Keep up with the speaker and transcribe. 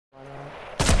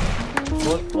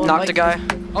Knocked a guy.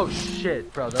 Oh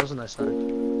shit, bro, that was a nice snipe.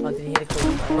 Oh, did he hit a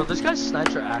cool? Bro, this guy's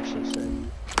snipes are actually sick.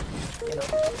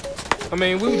 I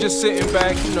mean, we were just sitting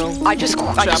back, you know. I just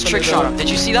trick shot him. Did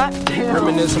you see that?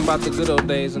 Reminiscing about the good old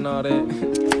days and all that.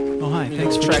 Oh hi, You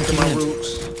thanks know, for tracking my checking in.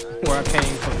 roots, where I came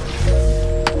from,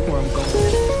 where I'm going.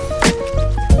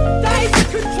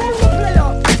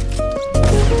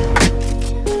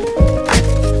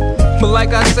 But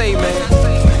like I say, man,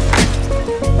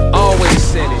 always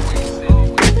said it.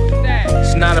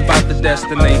 It's not about the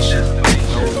destination.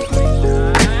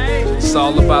 It's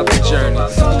all about the journey.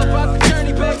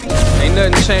 Ain't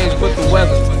nothing changed but the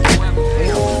weather.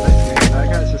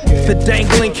 The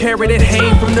dangling carrot that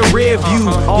hang from the rear view.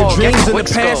 Your dreams in the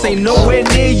past ain't nowhere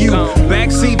near you.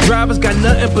 Backseat drivers got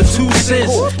nothing but 2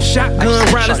 cents. Shotgun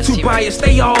riders too biased,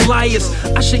 they all liars.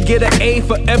 I should get an A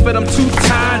for effort, I'm too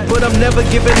tired. But I'm never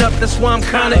giving up, that's why I'm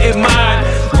kinda admired.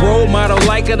 Role model,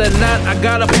 like it or not, I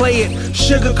gotta play it.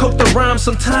 Sugarcoat the rhyme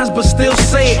sometimes, but still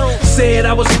say it. Said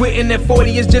I was quitting at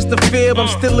 40 is just a fib. I'm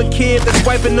still a kid that's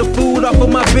wiping the food off of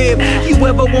my bib. You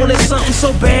ever wanted something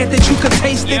so bad that you could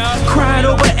taste it? Cried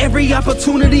over every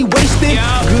opportunity wasted.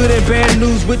 Good and bad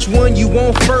news, which one you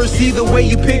want first? Either way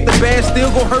you pick, the bad still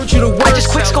gon' hurt you the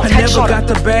worst. I never got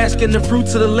the bask in the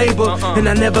fruits of the labor, and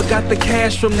I never got the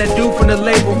cash from that dude from the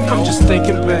label. I'm just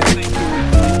thinking back.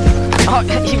 Oh,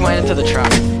 he went into the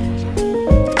trap.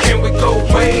 Can we go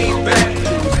way back,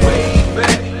 way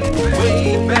back,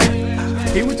 way back?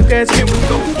 Hey, what you guys Can we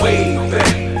go way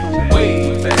back,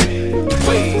 way back,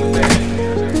 way back?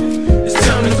 It's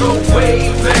time to go way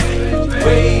back,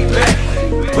 way back,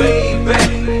 way back,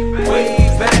 way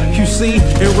back. You see,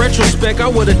 in retrospect, I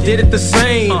would've did it the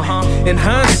same. In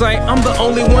hindsight, I'm the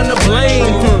only one to blame.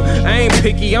 I ain't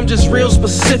picky, I'm just real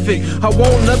specific. I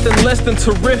want nothing less than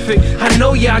terrific. I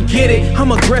know y'all get it.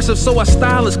 I'm aggressive, so our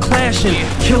style is clashing.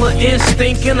 Killer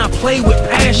instinct, and I play with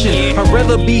passion. I'd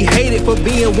rather be hated for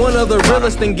being one of the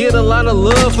realest than get a lot of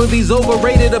love for these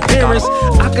overrated appearances.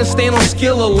 I can stand on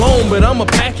skill alone, but I'm a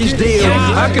package deal.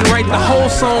 I can write the whole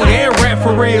song and rap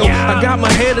for real. I got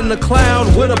my head in the cloud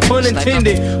with a pun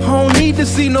intended. I don't need to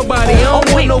see nobody, I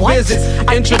don't want no visits.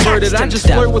 Introverted, I just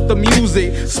flirt with the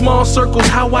music. Small circles,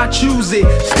 how I choose it.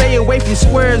 Stay away from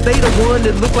squares, they the one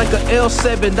that look like a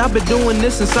L7. I've been doing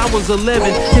this since I was 11,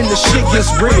 and the shit gets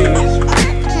real.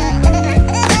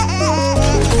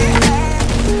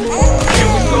 Can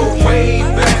we go way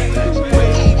back?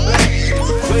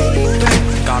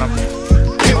 Got him.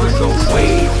 Can we go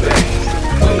way back?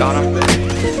 Got him.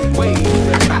 Way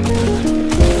back.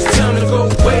 It's time to go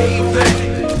way back,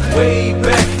 way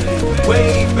back,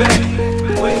 way back,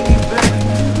 way back.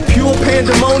 Pure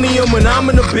pandemonium when I'm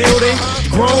in the building.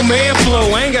 Grown man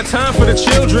flow, I ain't got time for the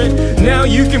children. Now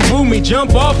you can boo me,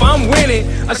 jump off, I'm winning.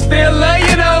 I still love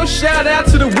you though, shout out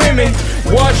to the women.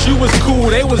 Watch, you was cool,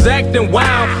 they was acting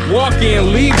wild. Walk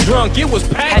in, leave drunk, it was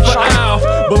packed for aisle.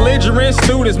 Belligerent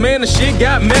students, man, the shit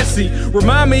got messy.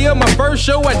 Remind me of my first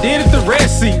show I did at the Red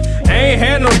Sea. I ain't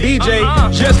had no DJ,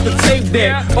 just the tape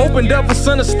deck. Opened up for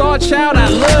Son of Star Child, I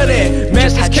love that.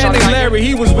 Master's Cat and Larry,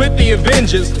 he was with the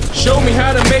Avengers. Showed me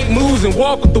how to make moves and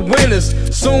walk with the winners.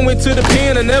 Soon went to the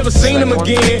pen, I never seen him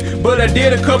again. But I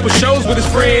did a couple shows with his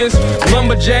friends.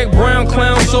 Lumberjack, brown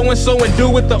clown, so-and-so, and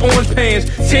dude with the orange pants.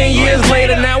 10 years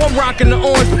later, now I'm rocking the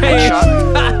orange pants.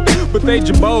 But they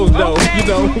jabos though, you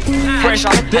know. Fresh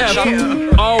to death,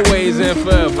 always and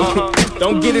forever.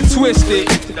 Don't get it twisted.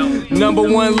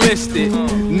 #1 listed,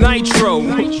 Nitro,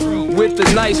 with the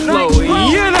nice flow.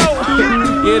 You know,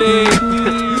 it is.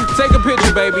 Take a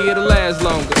picture, baby, it'll last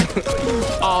longer.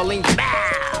 All in.